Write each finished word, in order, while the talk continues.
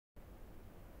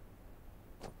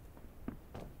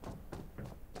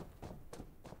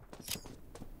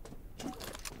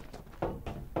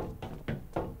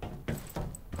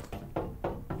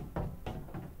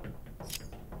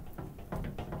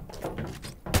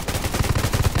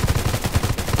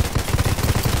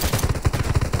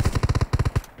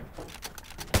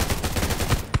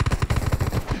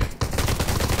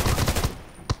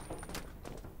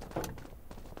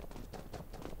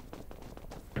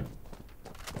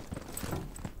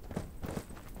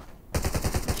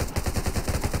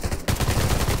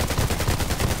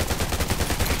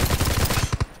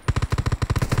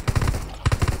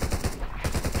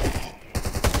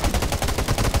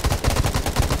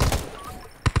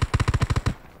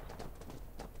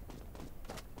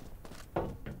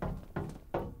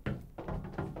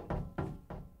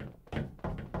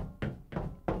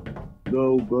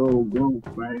Go, go, go,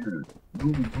 fire.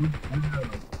 Go, go, fire.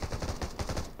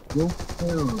 Go,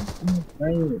 fire. Go,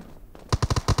 fire.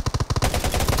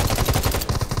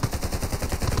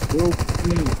 Go,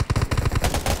 fire.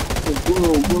 Go,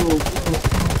 go, go.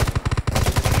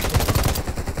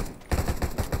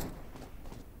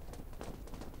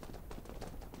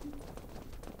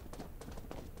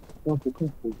 Careful,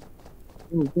 careful.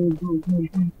 Go, go, go, go,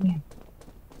 go, go.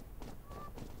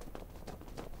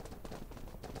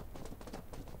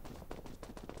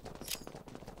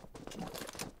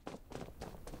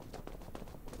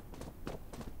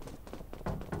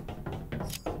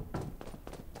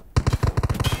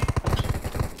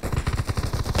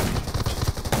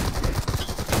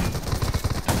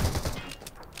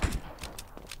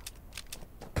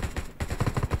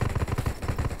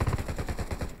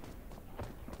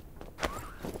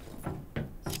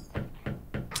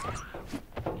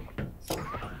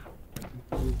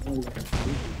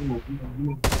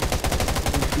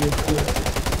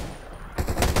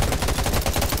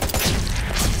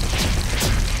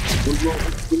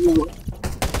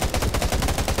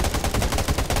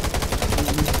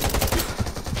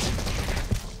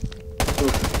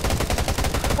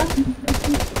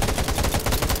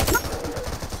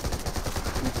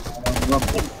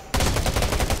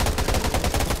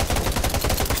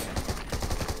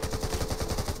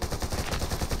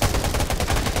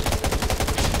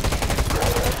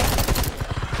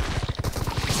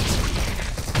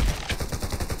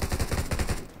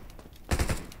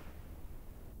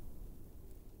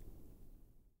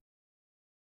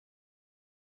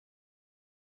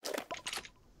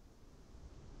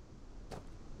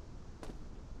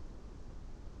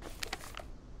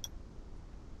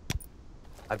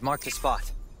 I've marked a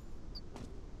spot.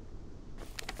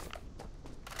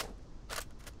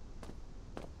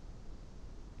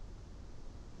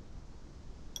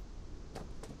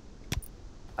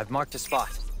 I've marked a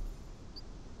spot.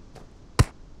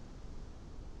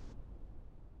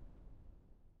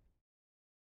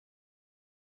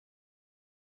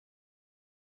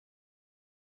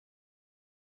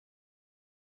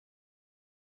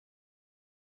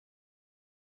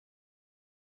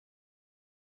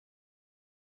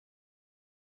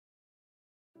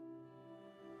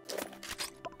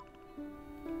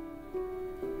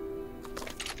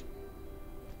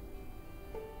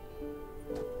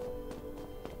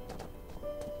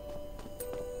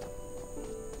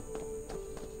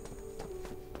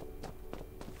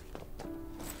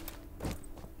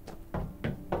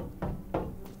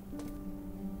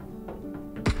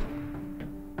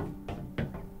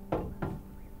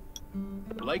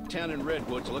 Lake Town and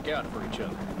Redwoods look out for each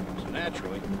other. So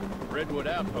naturally, Redwood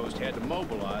Outpost had to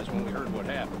mobilize when we heard what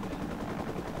happened.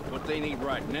 What they need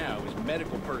right now is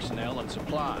medical personnel and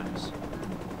supplies.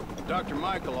 Dr.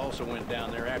 Michael also went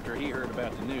down there after he heard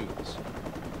about the news.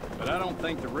 But I don't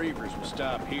think the Reavers will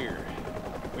stop here.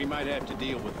 We might have to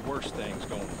deal with worse things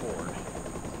going forward.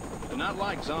 They're not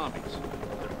like zombies.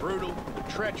 They're brutal, they're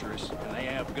treacherous, and they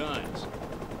have guns.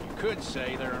 You could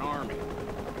say they're an army.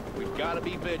 We've got to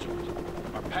be vigilant.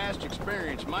 Our past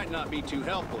experience might not be too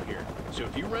helpful here, so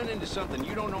if you run into something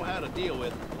you don't know how to deal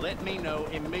with, let me know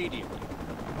immediately.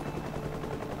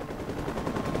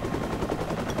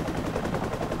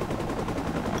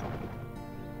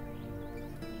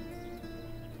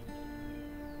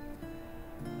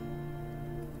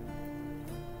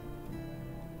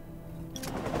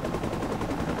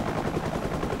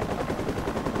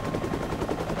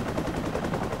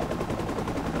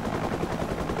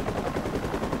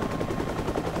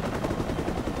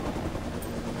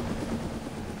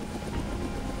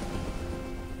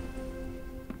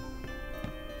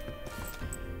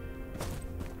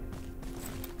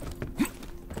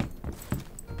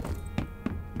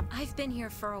 I've been here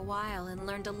for a while and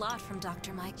learned a lot from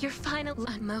Dr. Mike. You're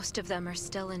finally... Most of them are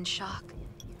still in shock.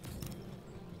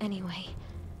 Anyway,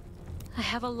 I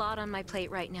have a lot on my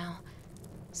plate right now.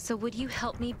 So would you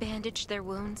help me bandage their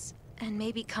wounds and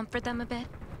maybe comfort them a bit?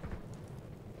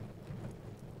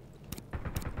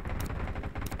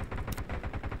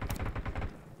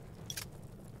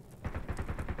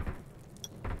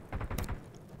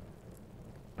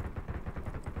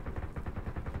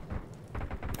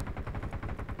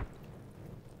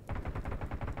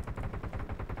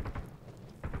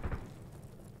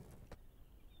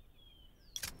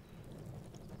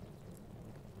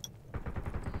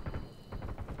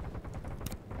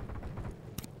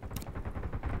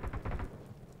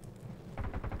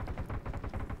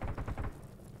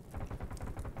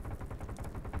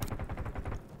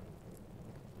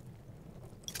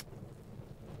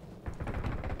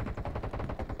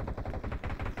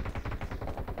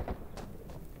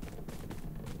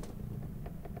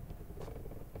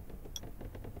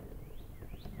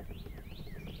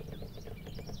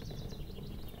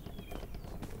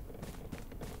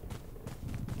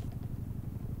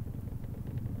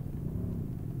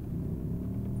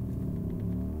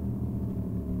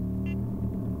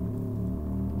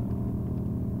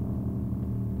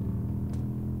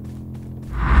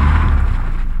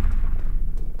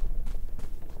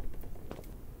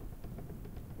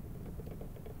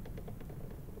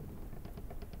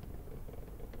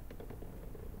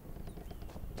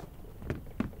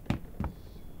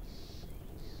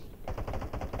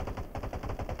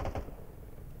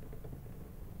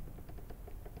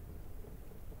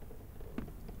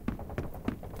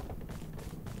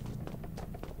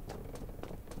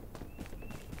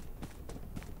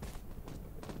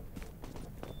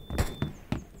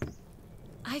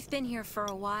 I've been here for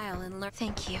a while and learned.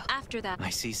 Thank you. After that, I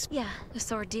see. Yeah,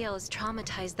 this ordeal has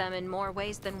traumatized them in more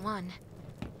ways than one.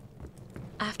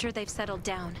 After they've settled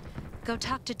down, go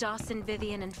talk to Dawson,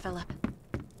 Vivian, and Philip.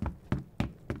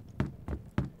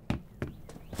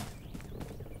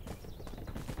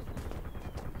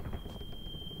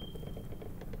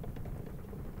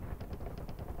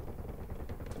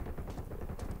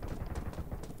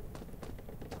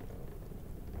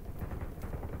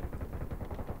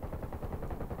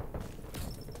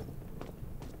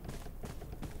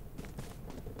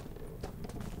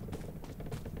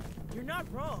 You're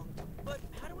not wrong, but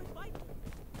how do we fight?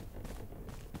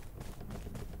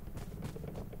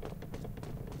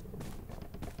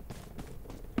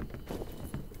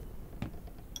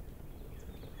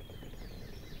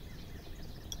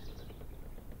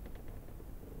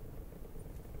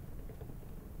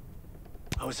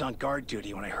 I was on guard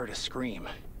duty when I heard a scream.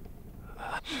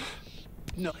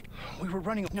 No, we were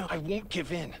running. No, I won't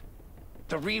give in.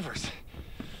 The Reavers.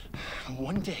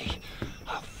 One day,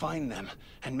 I'll find them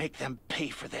and make them pay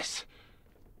for this.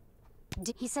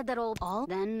 He said that all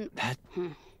then... That...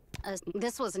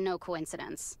 this was no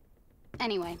coincidence.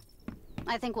 Anyway,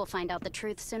 I think we'll find out the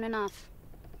truth soon enough.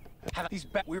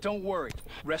 Don't worry.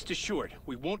 Rest assured,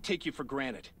 we won't take you for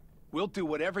granted. We'll do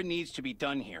whatever needs to be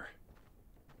done here.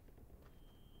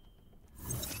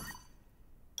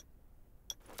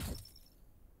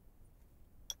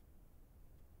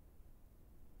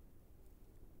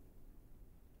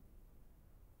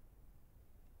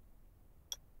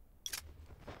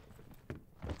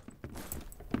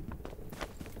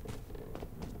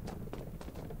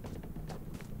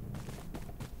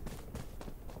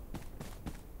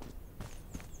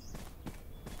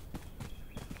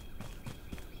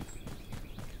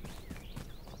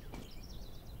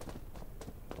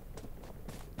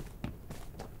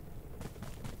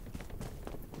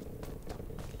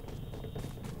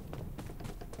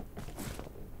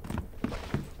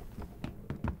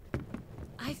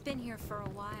 I've been here for a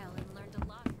while and learned a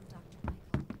lot from Dr.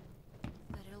 Michael.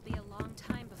 But it'll be a long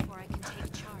time before I can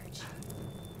take charge.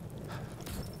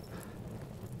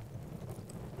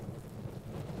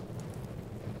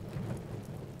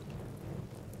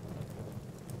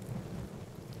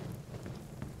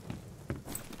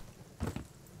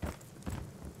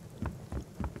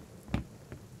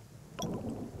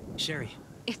 Sherry.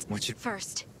 It's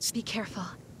first. Be careful.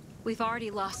 We've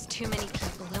already lost too many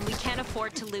people, and we can't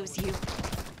afford to lose you.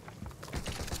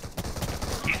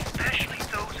 Especially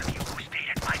those of you who stayed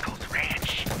at Michael's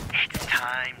ranch. It's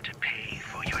time to pay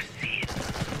for your sins.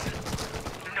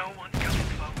 No one coming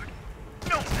forward?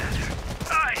 No matter.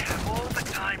 I have all the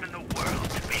time in the world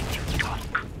to make you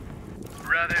talk.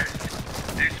 Brothers,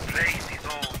 this place is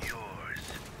all yours.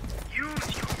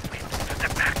 Use your wits to the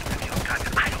back of your gun.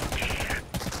 I don't care.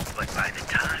 But by the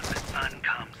time the sun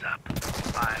comes up,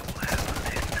 I will have a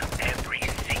list of every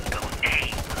single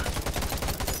name.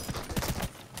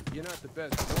 You're not the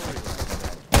best warrior.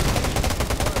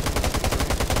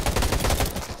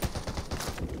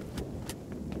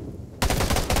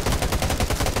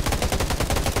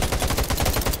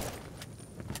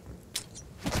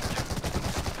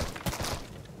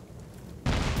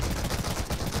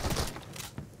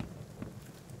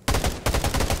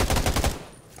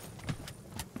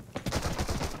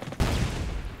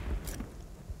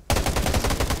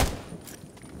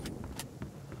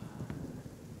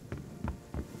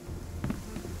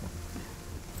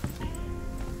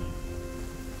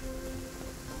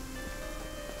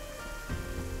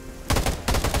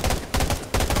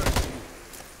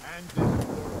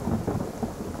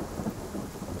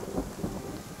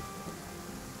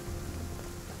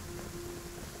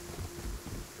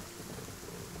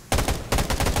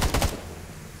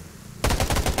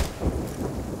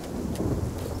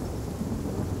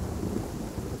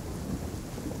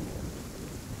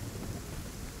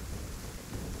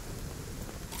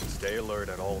 Stay alert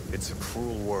at all. It's a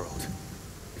cruel world.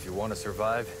 If you want to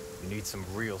survive, you need some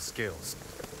real skills.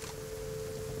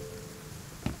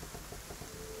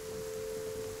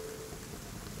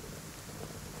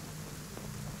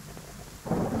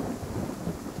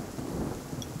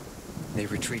 They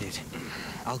retreated.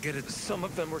 I'll get it. Some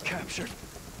of them were captured.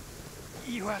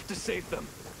 You have to save them.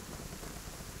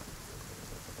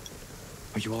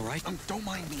 Are you all right? Don't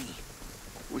mind me.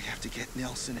 We have to get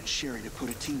Nelson and Sherry to put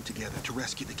a team together to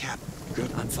rescue the captain.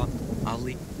 Good. I'm fine. I'll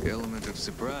leave. Element of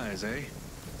surprise, eh?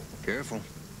 Careful.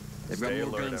 They've got Stay more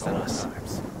alert guns at than all us.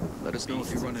 times. Let us know if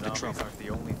you Beasts run and into zombies trouble. aren't the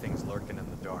only things lurking in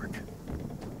the dark.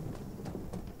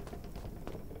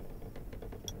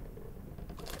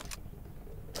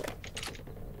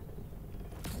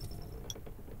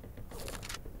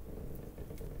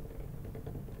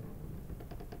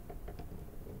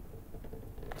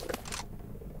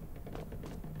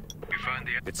 We find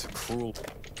the... It's a cruel...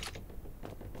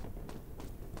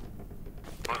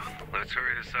 Well, let's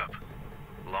hurry this up.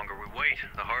 The longer we wait,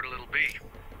 the harder it'll be.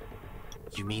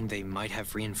 You mean they might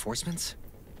have reinforcements?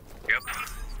 Yep.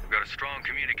 We've got a strong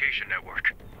communication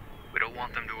network. We don't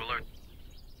want them to alert...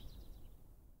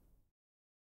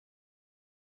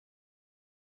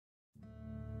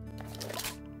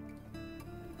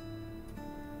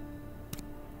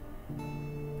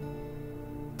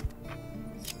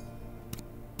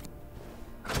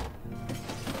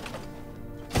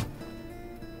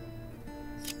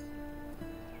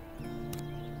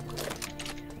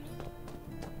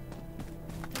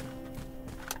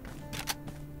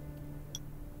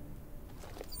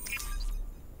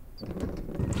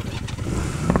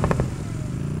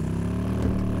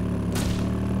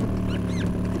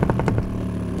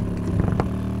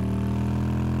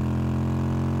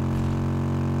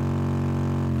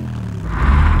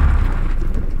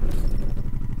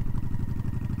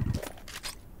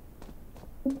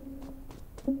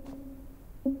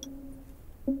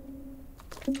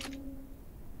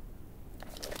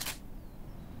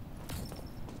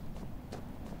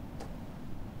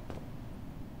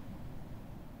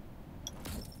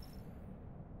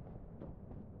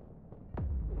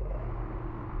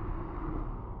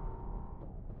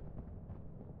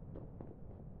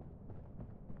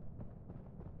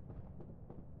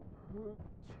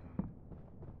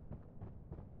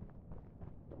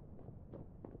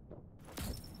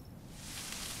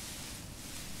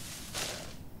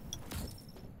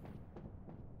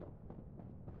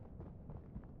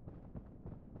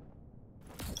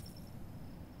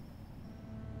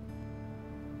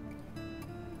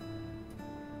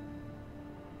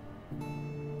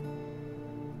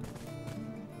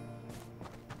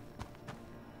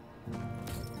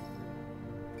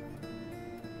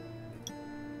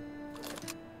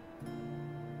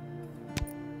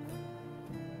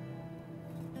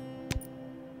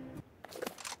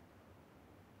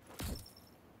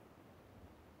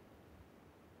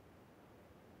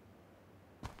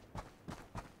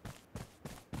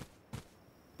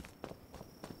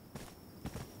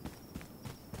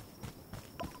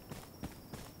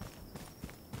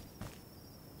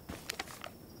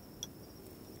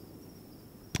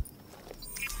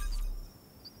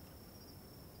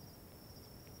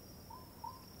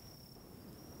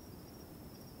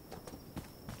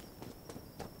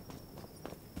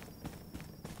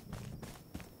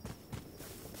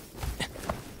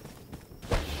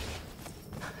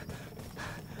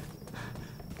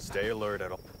 Stay alert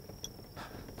at all.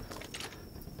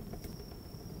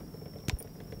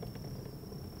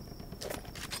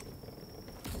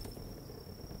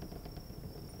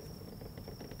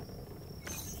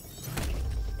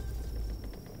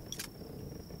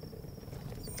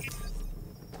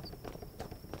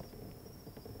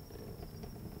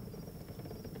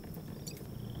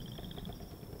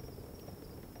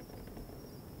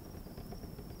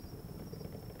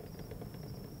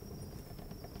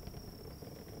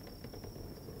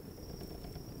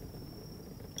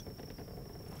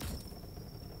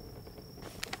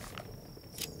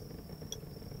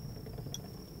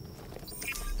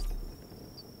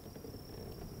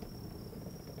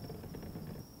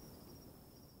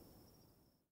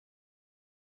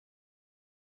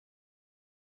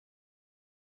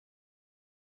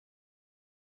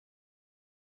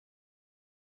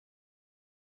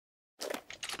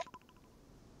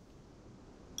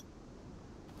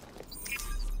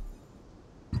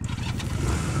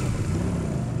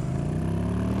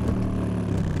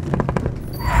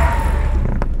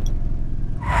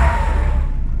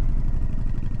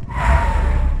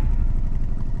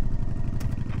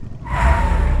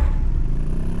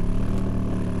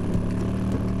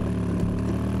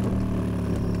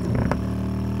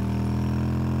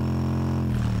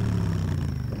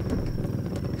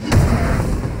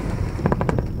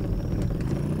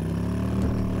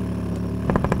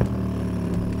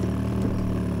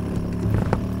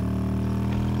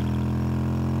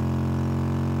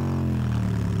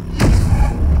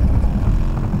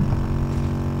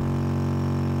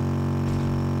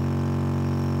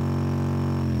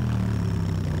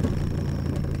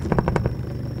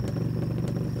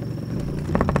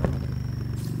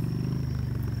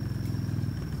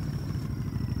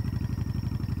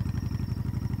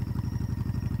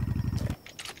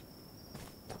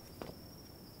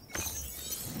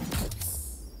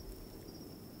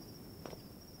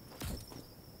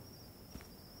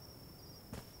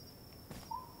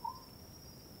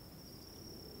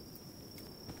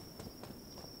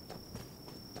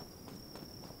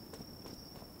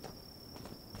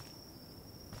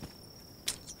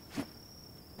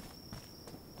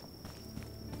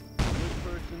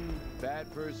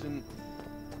 bad person?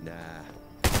 Nah.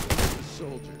 I'm just a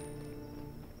soldier.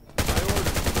 My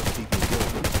orders are to keep you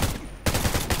going.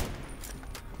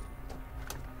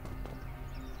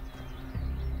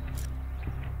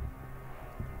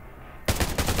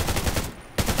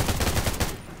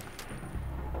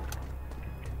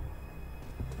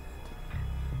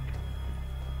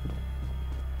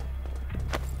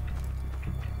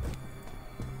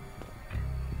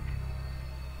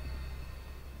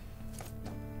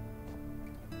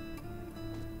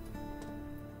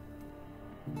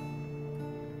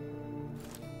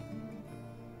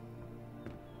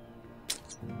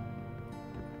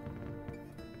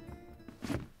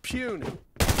 Puny.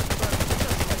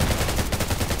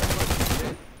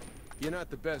 You're not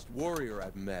the best warrior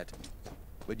I've met,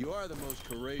 but you are the most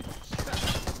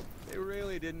courageous. They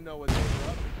really didn't know what they were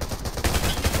up to.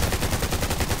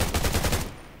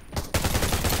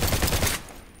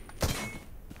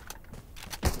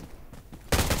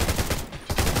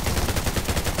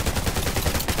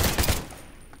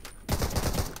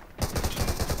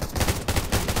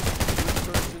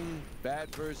 Good person,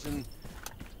 bad person?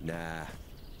 Nah.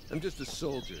 I'm just a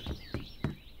soldier.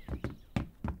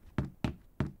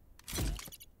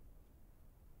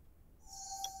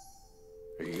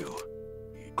 You.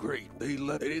 Great. They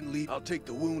didn't leave. I'll take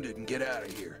the wounded and get out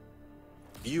of here.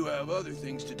 You have other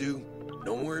things to do.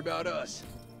 Don't worry about us.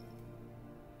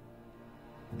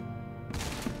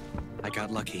 I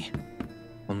got lucky.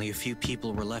 Only a few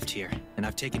people were left here, and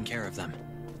I've taken care of them.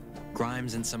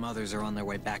 Grimes and some others are on their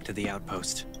way back to the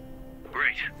outpost.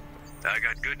 Great. I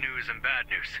got good news and bad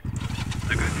news.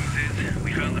 The good news is,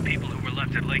 we found the people who were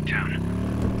left at Lake Town.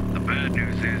 The bad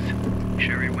news is,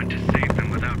 Sherry went to save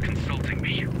them without consulting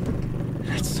me.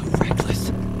 That's so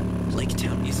reckless. Lake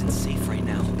Town isn't safe right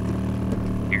now.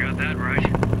 You got that right,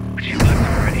 but she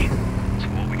left already. So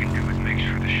all we can do is make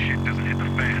sure the shit doesn't hit the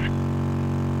fan.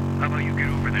 How about you get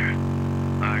over there?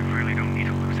 I really don't need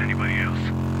to lose anybody else.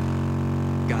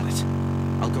 Got it.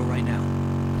 I'll go right now.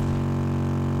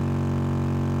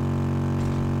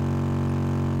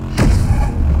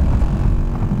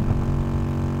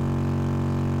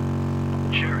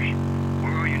 Sherry,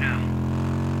 where are you now?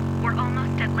 We're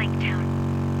almost at Lake Town,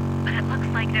 but it looks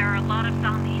like there are a lot of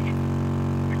zombies.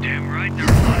 You're damn right there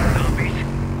are a lot of zombies.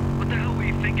 What the hell were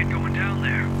you thinking going down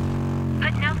there?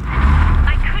 But Nelson,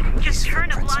 I couldn't just These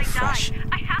turn a footprints are blind eye. fresh.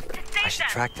 I have to save I should them.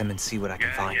 track them and see what I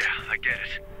can find. Yeah, I get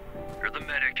it. You're the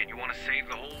medic and you want to save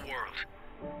the whole world.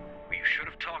 But you should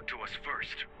have talked to us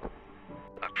first.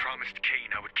 I promised Kane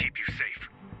I would keep you safe.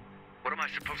 What am I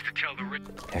supposed to tell the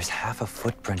There's half a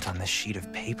footprint on this sheet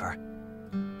of paper,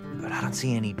 but I don't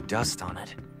see any dust on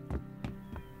it.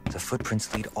 The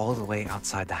footprints lead all the way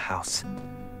outside the house.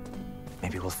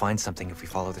 Maybe we'll find something if we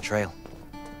follow the trail.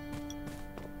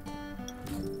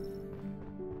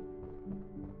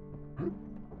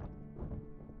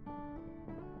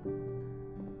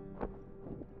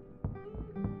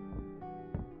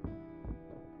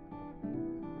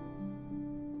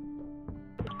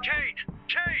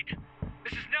 Kane!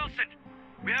 This is Nelson!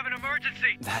 We have an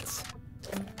emergency!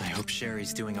 I hope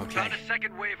Sherry's doing okay. Found a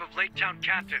second wave of Lake Town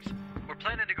captives. We're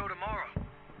planning to go tomorrow.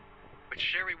 But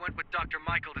Sherry went with Dr.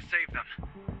 Michael to save them.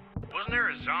 Wasn't there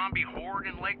a zombie horde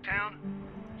in Lake Town?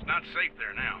 It's not safe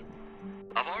there now.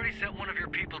 I've already sent one of your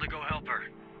people to go help her.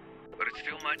 But it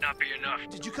still might not be enough.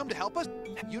 Did you come to help us?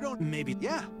 You don't... Maybe.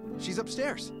 Yeah, she's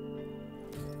upstairs.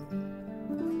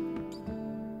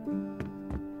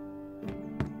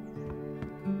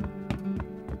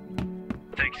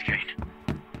 Thanks, Kane.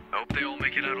 I hope they all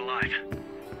make it out alive.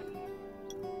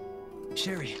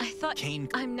 Sherry. I thought Kane.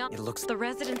 I'm not. It looks. The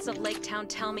residents of Lake Town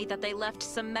tell me that they left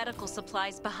some medical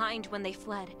supplies behind when they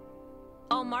fled.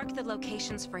 I'll mark the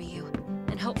locations for you,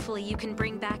 and hopefully you can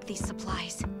bring back these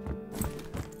supplies.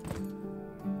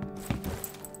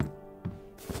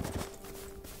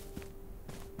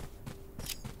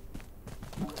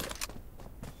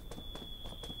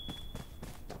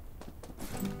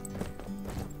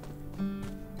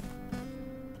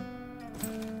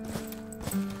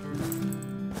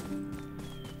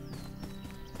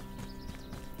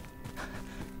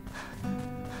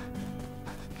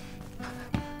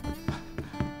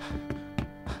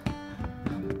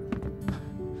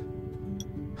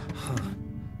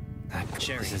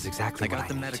 Sherry, this is exactly I got what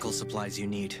the need. medical supplies you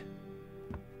need.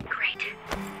 Great.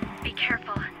 Be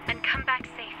careful, and come back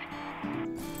safe.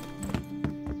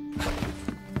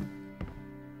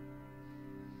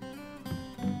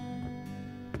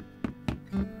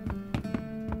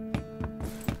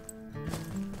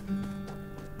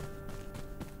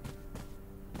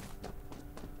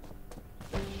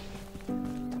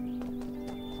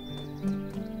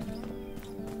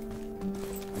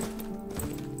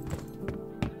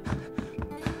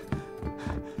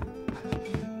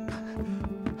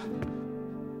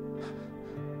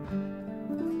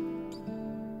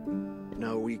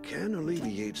 Now, we can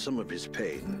alleviate some of his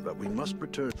pain, but we must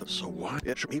return. So why?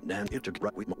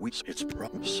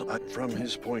 From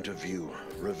his point of view,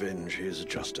 revenge is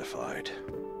justified.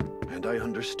 And I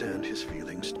understand his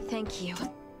feelings. Thank you.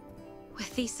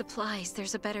 With these supplies,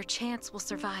 there's a better chance we'll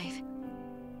survive.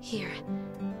 Here,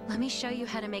 let me show you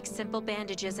how to make simple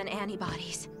bandages and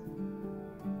antibodies.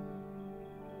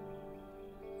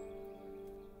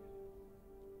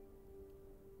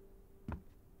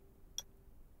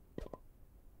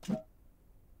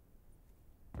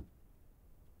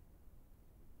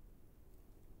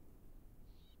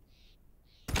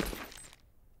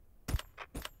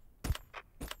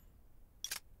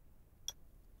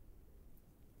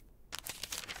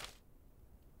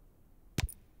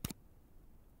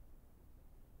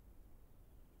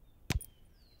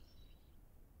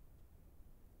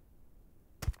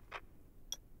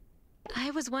 I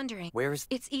was wondering... Where is...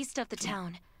 It's east of the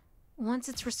town. Once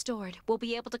it's restored, we'll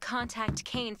be able to contact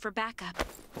Kane for backup.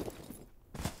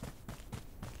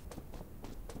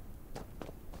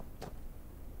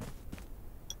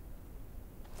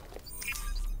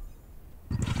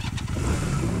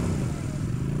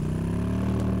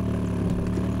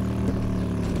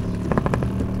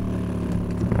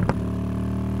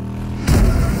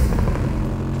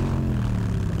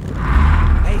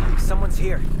 Hey, someone's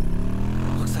here.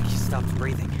 Looks like he stopped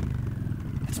breathing.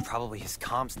 It's probably his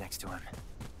comms next to him.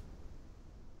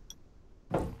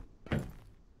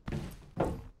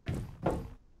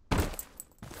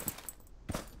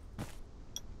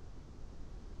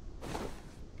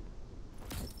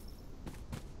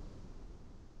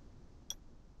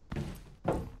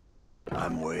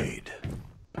 I'm Wade.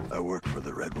 I work for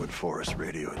the Redwood Forest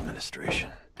Radio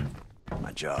Administration.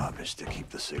 My job is to keep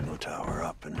the signal tower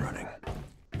up and running.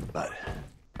 But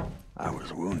I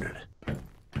was wounded.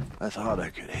 I thought I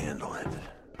could handle it,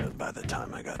 but by the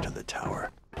time I got to the tower,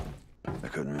 I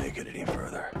couldn't make it any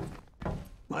further.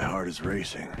 My heart is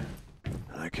racing,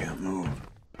 and I can't move.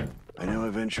 I know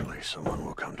eventually someone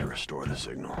will come to restore the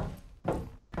signal.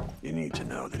 You need to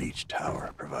know that each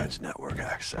tower provides network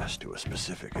access to a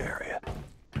specific area.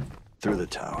 Through the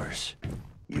towers,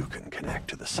 you can connect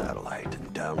to the satellite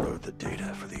and download the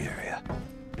data for the area.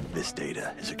 This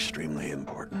data is extremely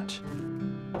important.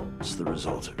 It's the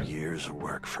result of years of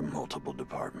work from multiple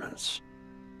departments.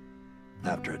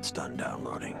 After it's done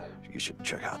downloading, you should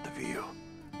check out the view.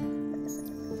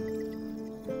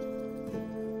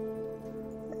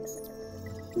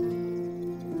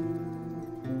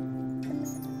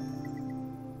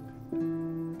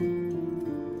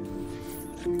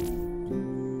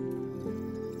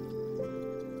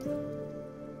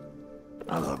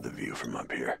 I love the view from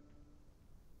up here.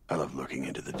 I love looking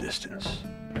into the distance,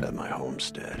 at my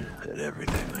homestead, at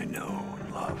everything I know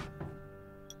and love.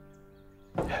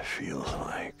 It feels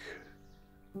like...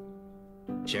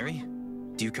 Sherry,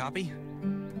 do you copy?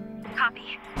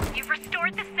 Copy. You've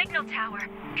restored the signal tower.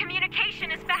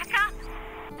 Communication is back up.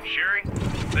 Sherry,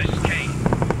 this is Kane.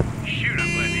 Shoot,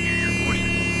 I'm glad to hear your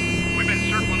voices. We've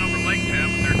been circling over Lake Town,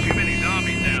 but there are too many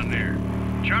zombies down there.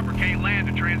 Chopper can't land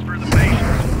to transfer the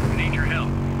patients. We need your help.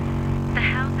 The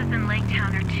houses in Lake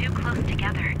Town are too close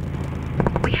together.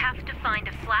 We have to find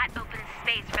a flat, open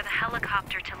space for the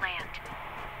helicopter to land.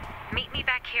 Meet me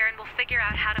back here and we'll figure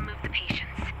out how to move the patients.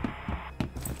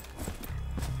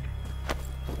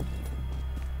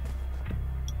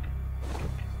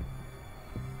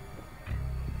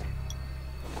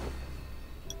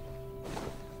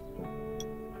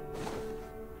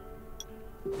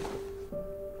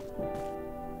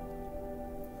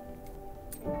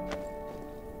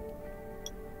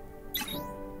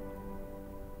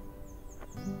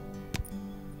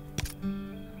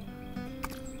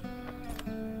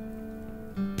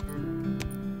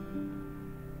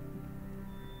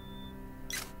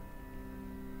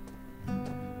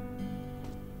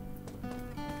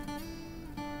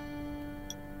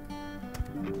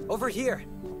 Over here!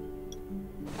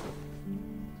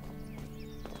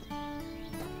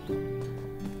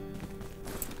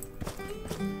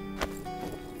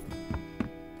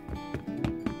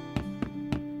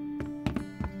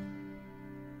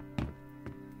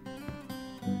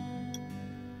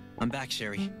 I'm back,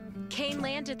 Sherry. Kane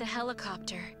landed the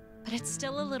helicopter, but it's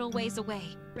still a little ways away.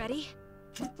 Ready?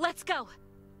 Let's go!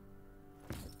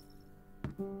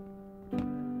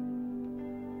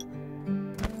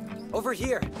 Over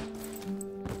here!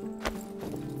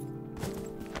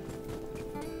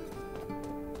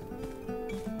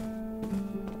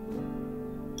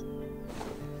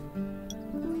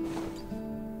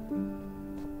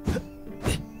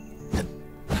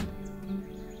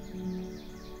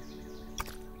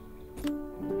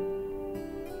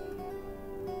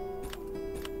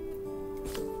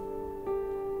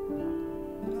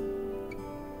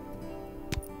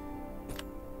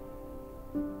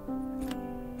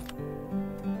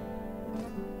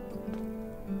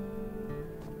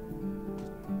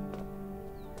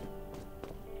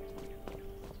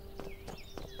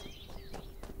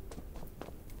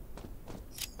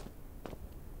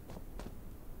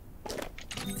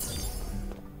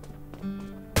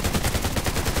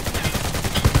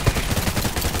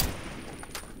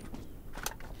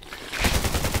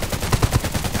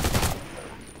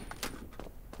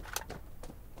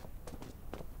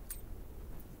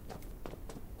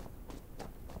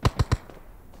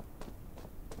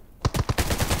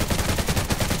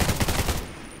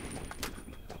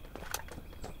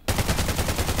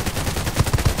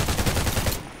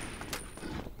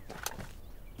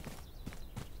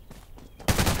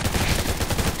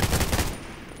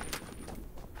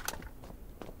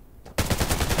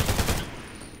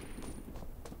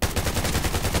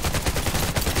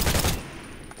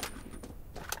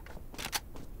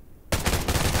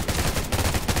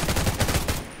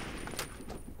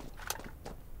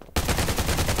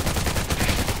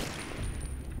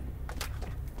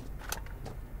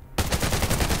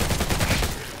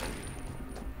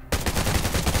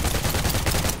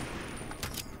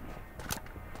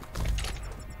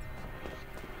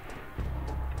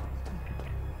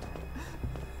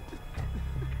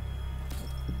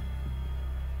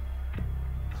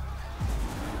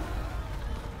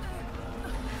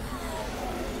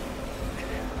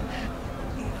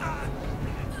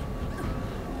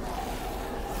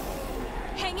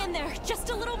 in there, just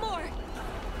a little more.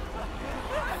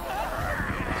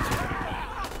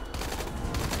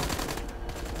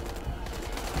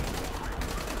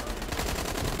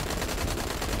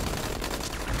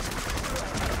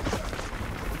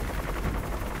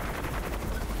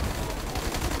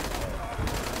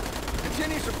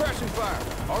 Continue suppressing fire.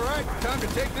 All right, time to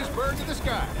take this bird to the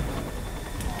sky.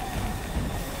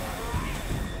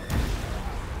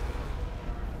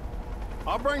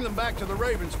 I'll bring them back to the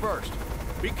Ravens first.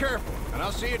 Be careful, and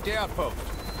I'll see you at the outpost.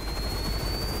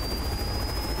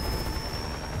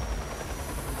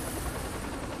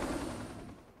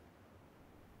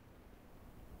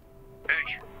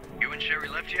 Hey, you and Sherry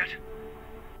left yet?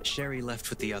 Sherry left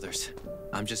with the others.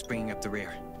 I'm just bringing up the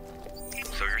rear.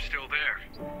 So you're still there?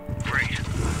 Great.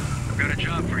 I've got a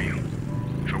job for you.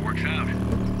 If it works out,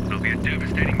 it'll be a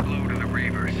devastating blow to the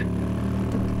Reavers.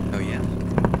 Oh yeah?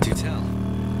 Do tell.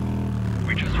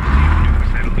 We just received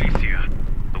news that Alicia,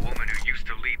 the woman who used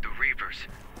to lead the Reavers,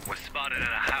 was spotted at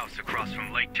a house across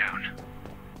from Lake Town.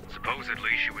 Supposedly,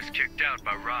 she was kicked out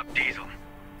by Rob Diesel.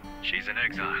 She's in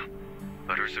exile,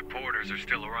 but her supporters are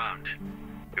still around.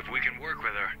 If we can work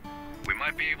with her, we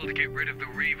might be able to get rid of the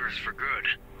Reavers for good.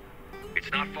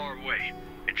 It's not far away.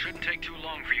 It shouldn't take too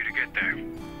long for you to get there.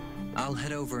 I'll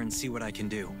head over and see what I can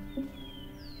do.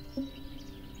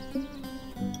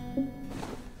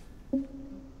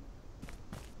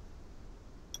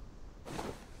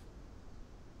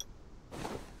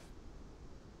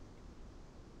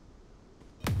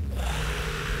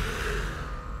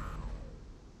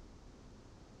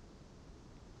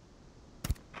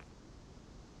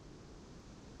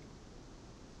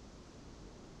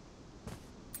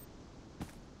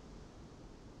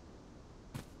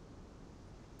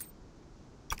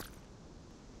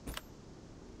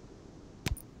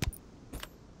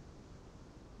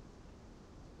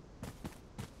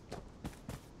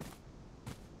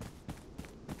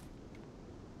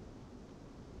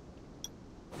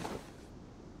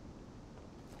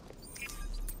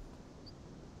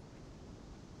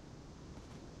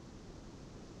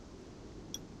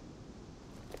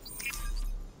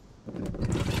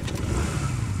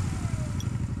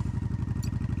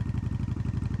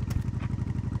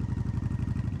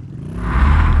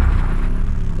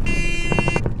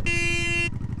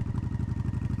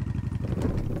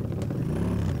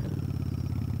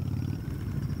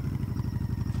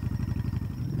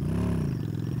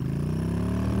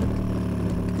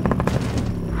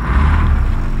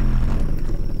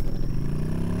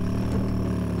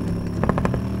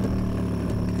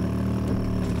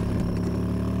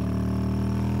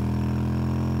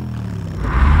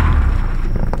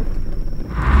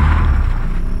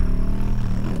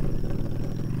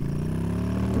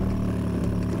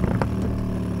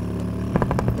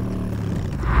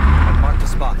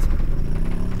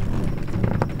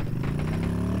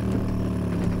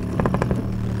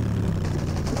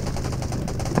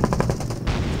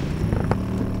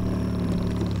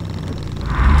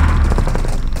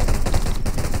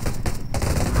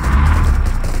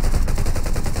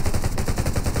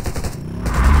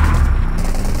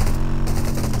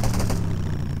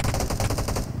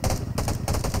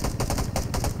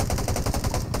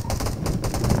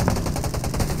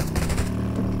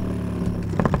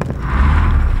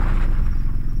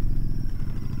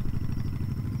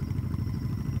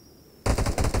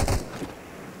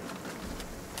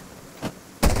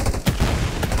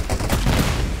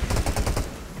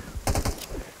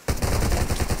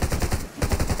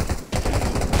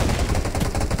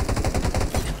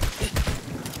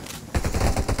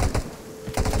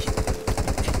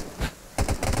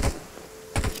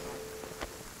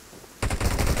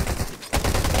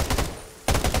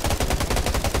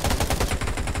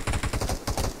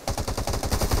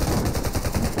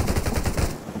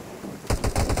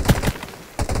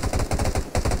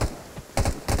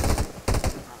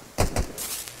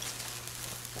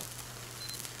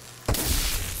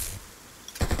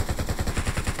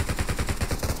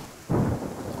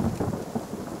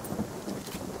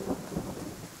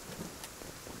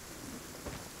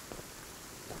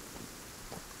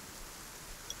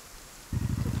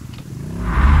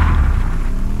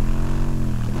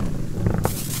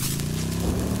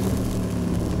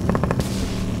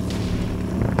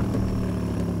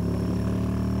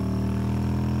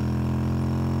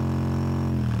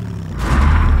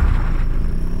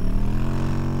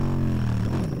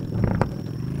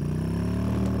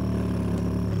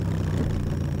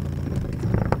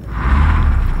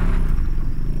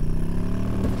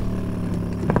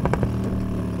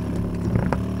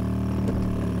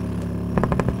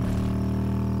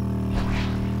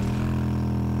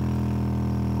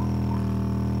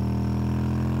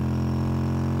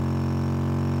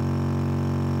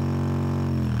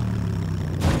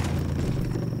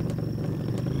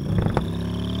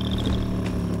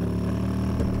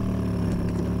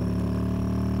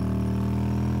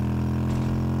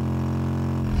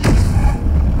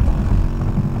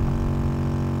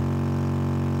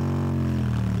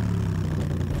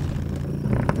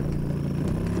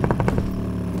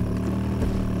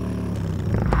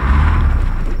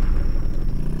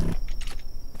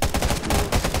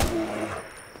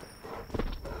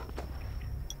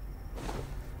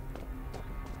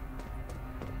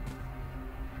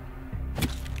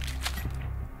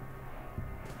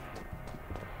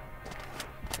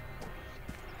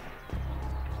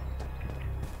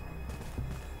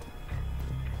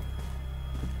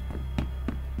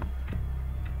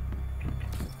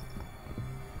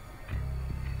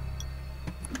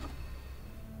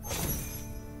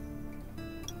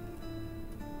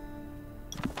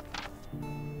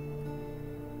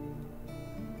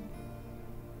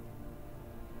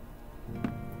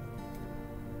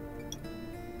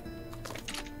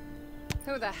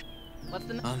 Who the? What's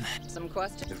the? Some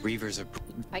question? The Reavers are...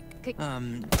 I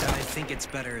think it's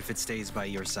better if it stays by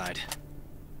your side.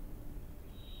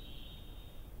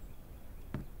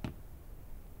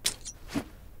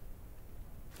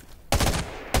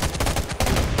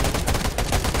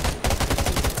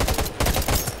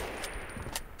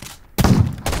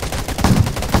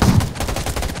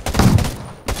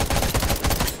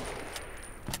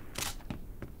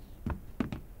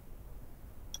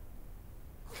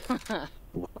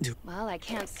 Well, I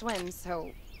can't swim,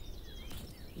 so...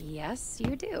 Yes,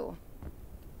 you do.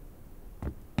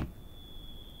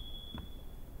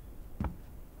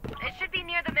 It should be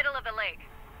near the middle of the lake.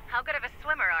 How good of a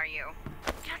swimmer are you?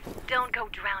 Just don't go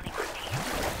drowning on me.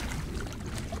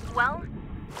 Well,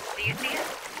 do you see it?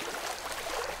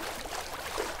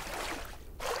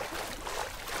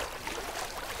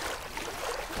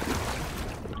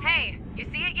 Hey, you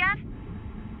see it yet?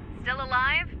 Still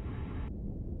alive?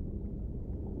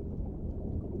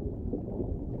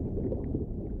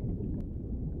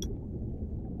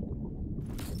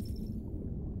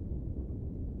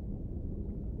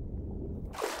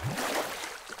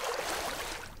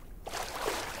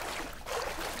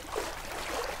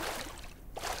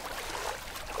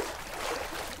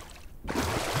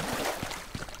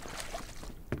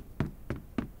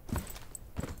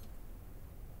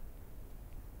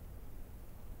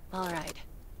 All right.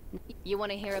 You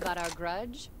want to hear about our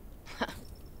grudge?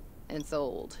 It's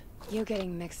old. You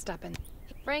getting mixed up in...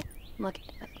 Frank, look,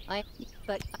 I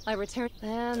returned...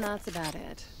 And that's about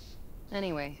it.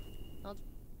 Anyway, I'll...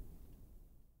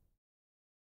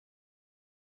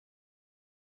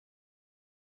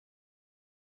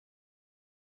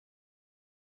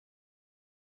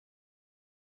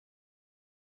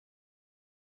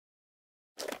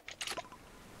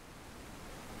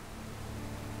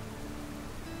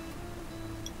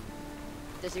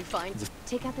 Did you find...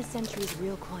 Take out the sentries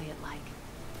real quiet-like.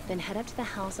 Then head up to the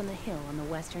house on the hill on the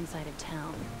western side of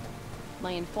town.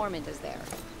 My informant is there.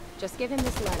 Just give him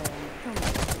this letter and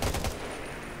he'll know.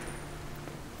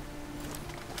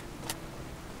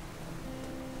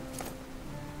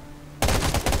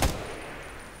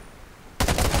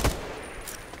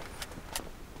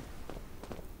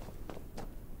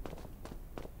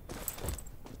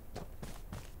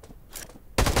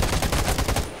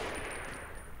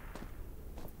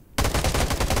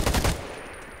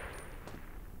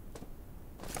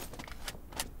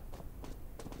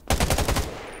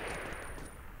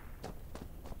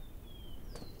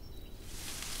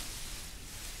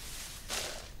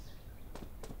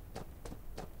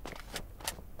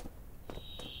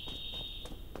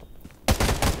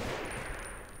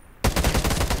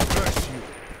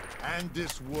 And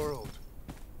this world.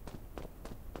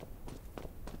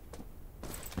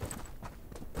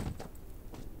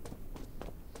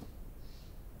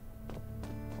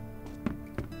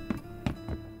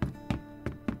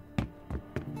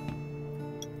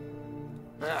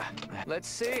 Let's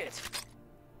see it.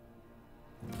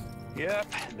 Yep,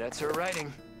 that's her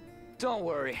writing. Don't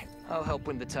worry, I'll help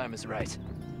when the time is right.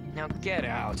 Now get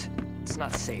out. It's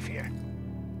not safe here.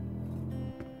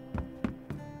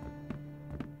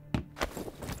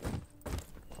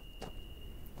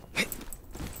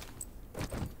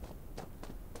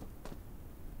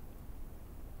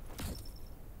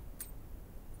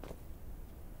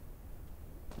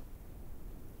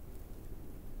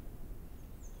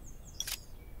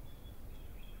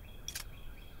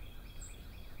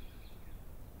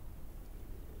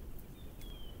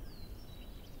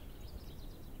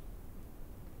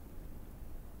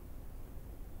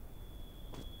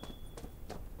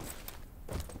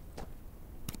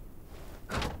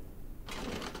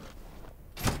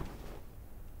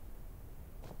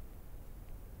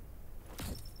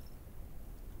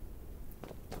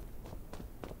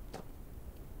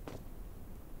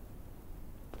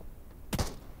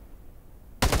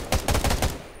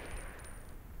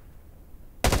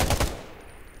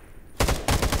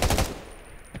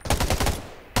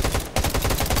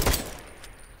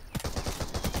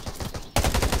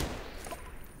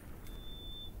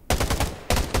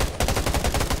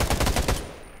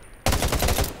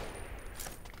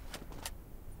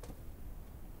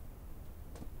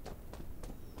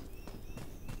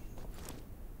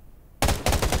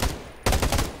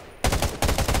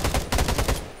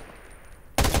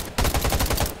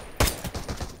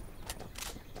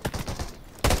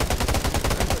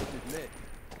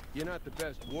 You're not the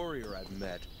best warrior I've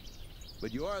met,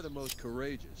 but you are the most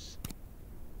courageous.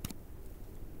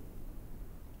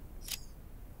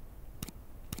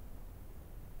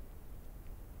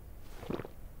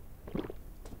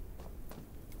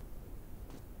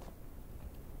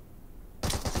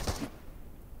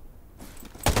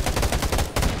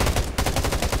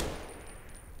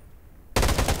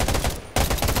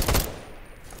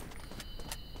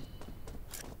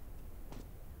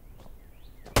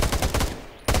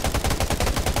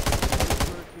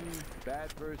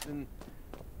 person?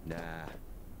 Nah.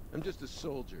 I'm just a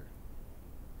soldier.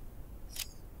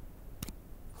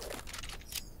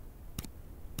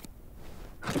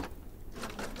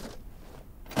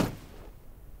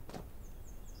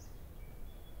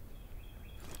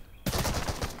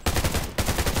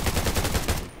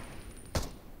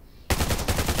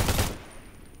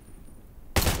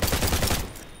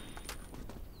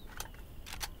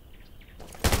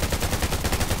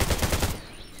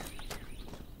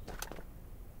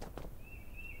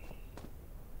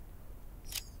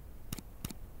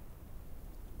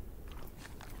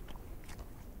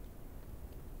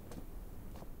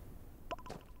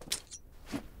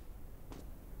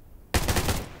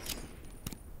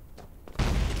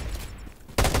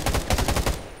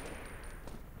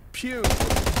 Pew! I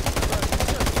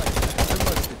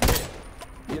must admit,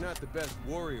 you're not the best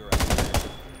warrior I've met,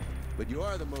 but you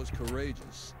are the most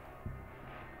courageous.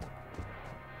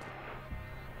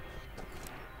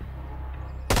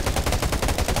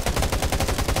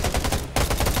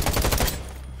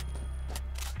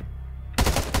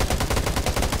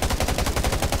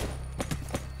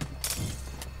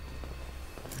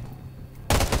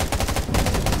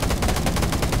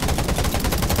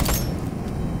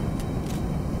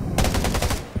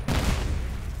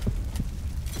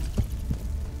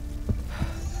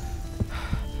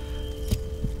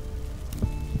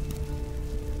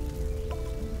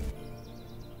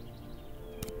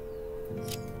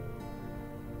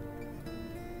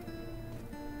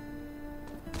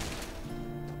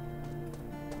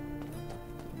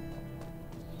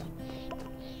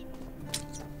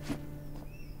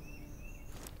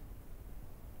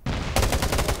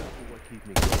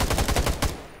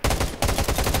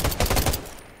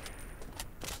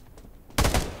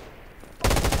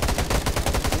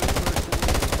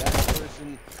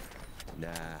 Nah,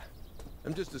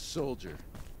 I'm just a soldier.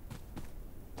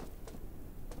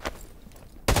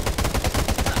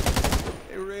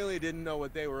 They really didn't know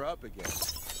what they were up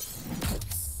against.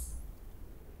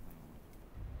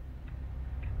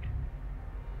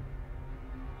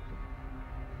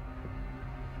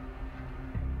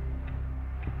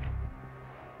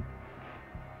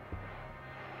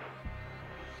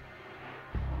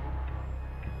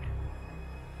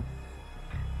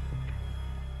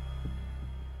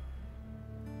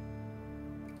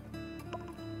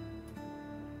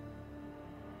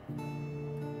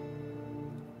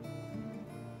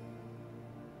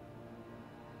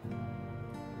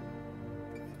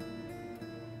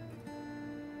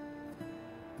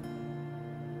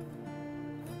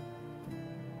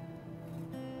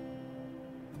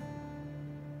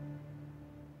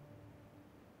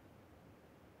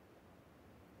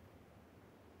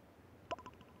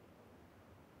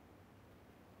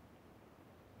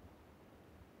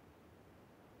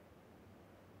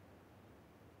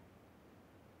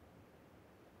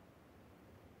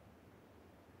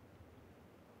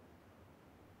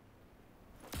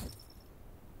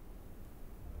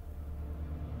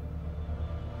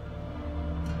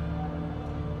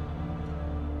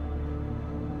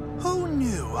 Who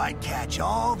knew I'd catch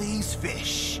all these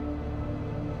fish?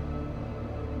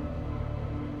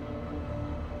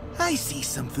 I see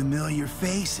some familiar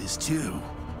faces, too.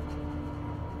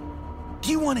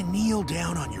 Do you want to kneel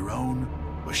down on your own,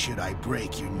 or should I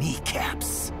break your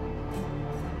kneecaps?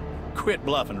 Quit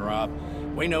bluffing, Rob.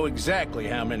 We know exactly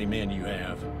how many men you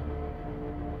have.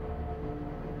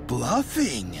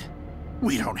 Bluffing?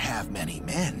 We don't have many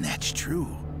men, that's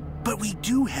true. But we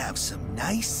do have some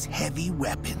nice, heavy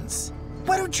weapons.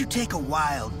 Why don't you take a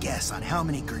wild guess on how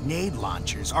many grenade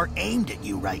launchers are aimed at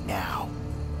you right now?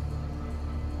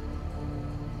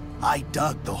 I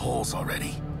dug the holes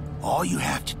already. All you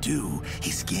have to do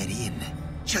is get in.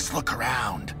 Just look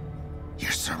around.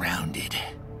 You're surrounded.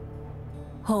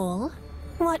 Hole?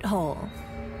 What hole?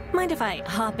 Mind if I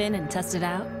hop in and test it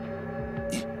out?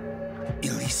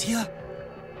 Alicia?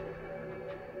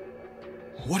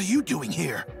 What are you doing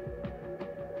here?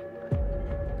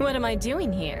 What am I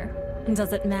doing here?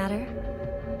 Does it matter?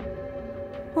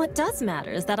 What does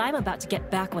matter is that I'm about to get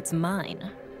back what's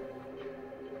mine.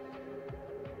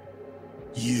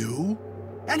 You?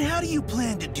 And how do you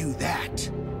plan to do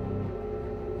that?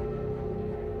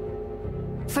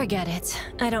 Forget it.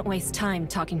 I don't waste time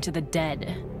talking to the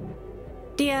dead.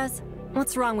 Diaz,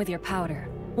 what's wrong with your powder?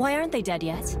 Why aren't they dead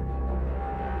yet?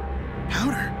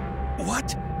 Powder?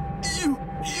 What?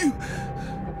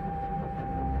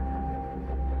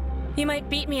 You might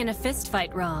beat me in a fist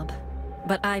fight, Rob,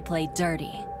 but I play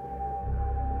dirty.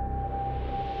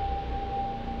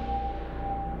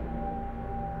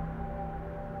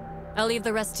 I'll leave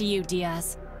the rest to you,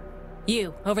 Diaz.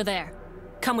 You, over there.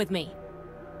 Come with me.